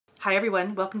Hi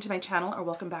everyone, welcome to my channel, or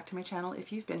welcome back to my channel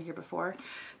if you've been here before.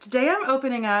 Today I'm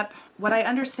opening up what I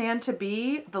understand to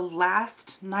be the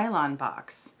last nylon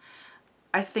box.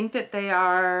 I think that they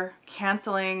are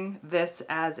canceling this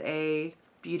as a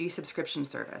beauty subscription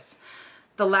service.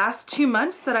 The last 2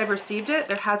 months that I've received it,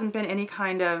 there hasn't been any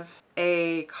kind of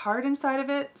a card inside of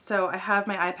it, so I have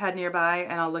my iPad nearby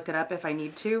and I'll look it up if I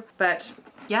need to. But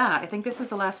yeah, I think this is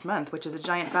the last month, which is a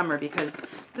giant bummer because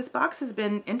this box has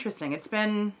been interesting. It's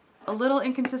been a little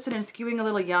inconsistent and skewing a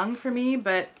little young for me,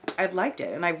 but I've liked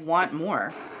it and I want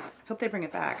more. Hope they bring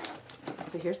it back.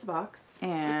 So here's the box,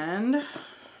 and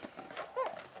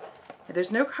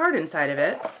there's no card inside of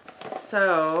it,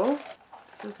 so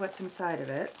this is what's inside of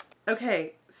it.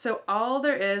 Okay, so all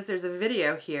there is, there's a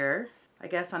video here, I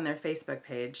guess on their Facebook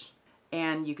page,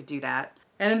 and you could do that.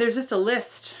 And then there's just a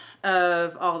list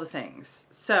of all the things.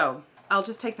 So I'll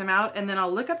just take them out and then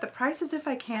I'll look up the prices if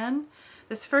I can.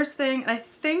 This first thing, and I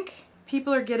think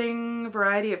people are getting a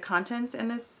variety of contents in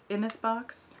this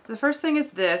box. So the first thing is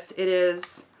this. It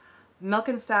is Milk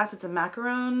and Sass. It's a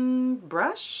macaron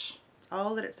brush. That's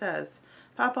all that it says.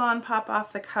 Pop on, pop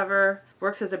off the cover.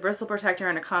 Works as a bristle protector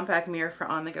and a compact mirror for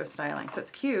on-the-go styling. So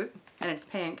it's cute, and it's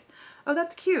pink. Oh,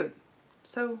 that's cute.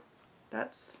 So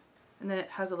that's, and then it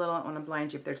has a little, I want to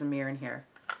blind you if there's a mirror in here.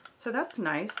 So that's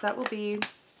nice. That will be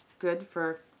good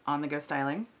for on-the-go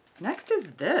styling. Next is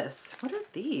this. What are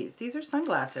these? These are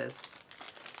sunglasses.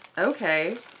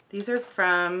 Okay, these are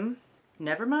from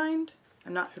Nevermind.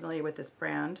 I'm not familiar with this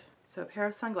brand. So a pair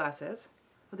of sunglasses.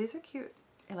 Well, these are cute.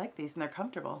 I like these and they're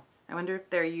comfortable. I wonder if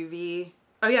they're UV.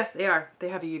 Oh yes, they are. They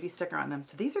have a UV sticker on them.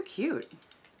 So these are cute.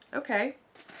 Okay.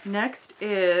 Next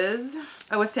is,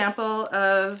 a sample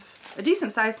of, a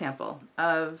decent size sample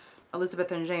of Elizabeth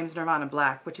 & James Nirvana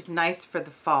Black, which is nice for the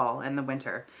fall and the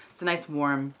winter. It's a nice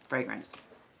warm fragrance.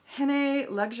 Henné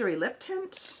Luxury Lip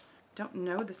Tint. Don't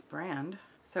know this brand.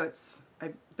 So it's,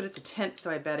 but it's a tint,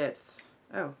 so I bet it's,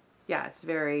 oh, yeah, it's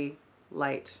very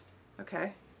light.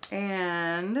 Okay.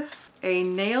 And a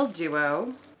nail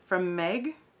duo from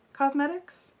Meg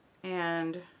Cosmetics.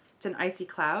 And it's an icy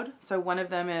cloud. So one of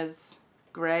them is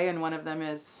gray and one of them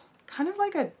is kind of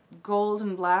like a gold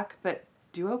and black, but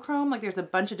duochrome. Like there's a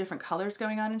bunch of different colors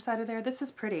going on inside of there. This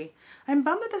is pretty. I'm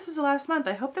bummed that this is the last month.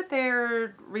 I hope that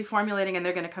they're reformulating and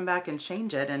they're going to come back and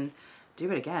change it and do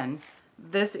it again.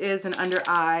 This is an under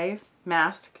eye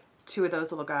mask. 2 of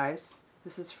those little guys.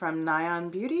 This is from Nyan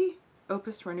Beauty,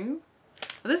 Opus Renew.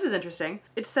 Well, this is interesting.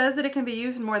 It says that it can be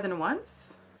used more than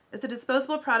once. It's a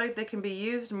disposable product that can be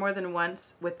used more than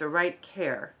once with the right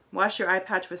care. Wash your eye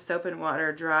patch with soap and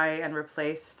water, dry, and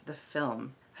replace the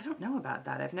film. I don't know about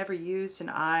that. I've never used an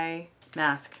eye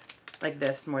mask like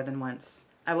this more than once.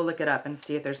 I will look it up and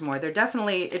see if there's more. There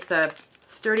definitely, it's a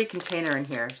sturdy container in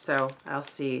here, so I'll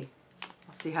see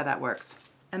how that works.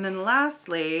 And then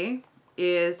lastly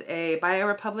is a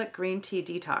BioRepublic Green Tea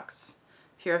Detox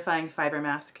Purifying Fiber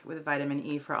Mask with vitamin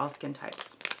E for all skin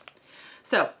types.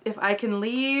 So if I can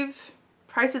leave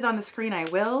prices on the screen, I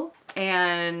will.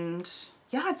 And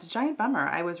yeah, it's a giant bummer.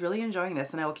 I was really enjoying this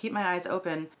and I will keep my eyes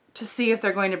open to see if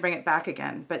they're going to bring it back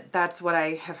again. But that's what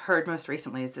I have heard most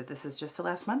recently, is that this is just the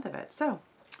last month of it. So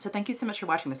thank you so much for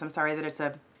watching this. I'm sorry that it's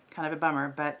a kind of a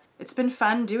bummer, but it's been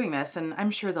fun doing this, and I'm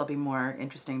sure there'll be more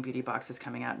interesting beauty boxes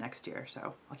coming out next year.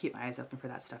 So I'll keep my eyes open for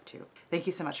that stuff too. Thank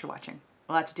you so much for watching.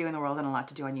 A lot to do in the world and a lot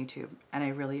to do on YouTube. And I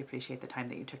really appreciate the time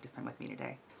that you took to spend with me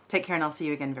today. Take care and I'll see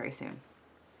you again very soon.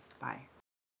 Bye.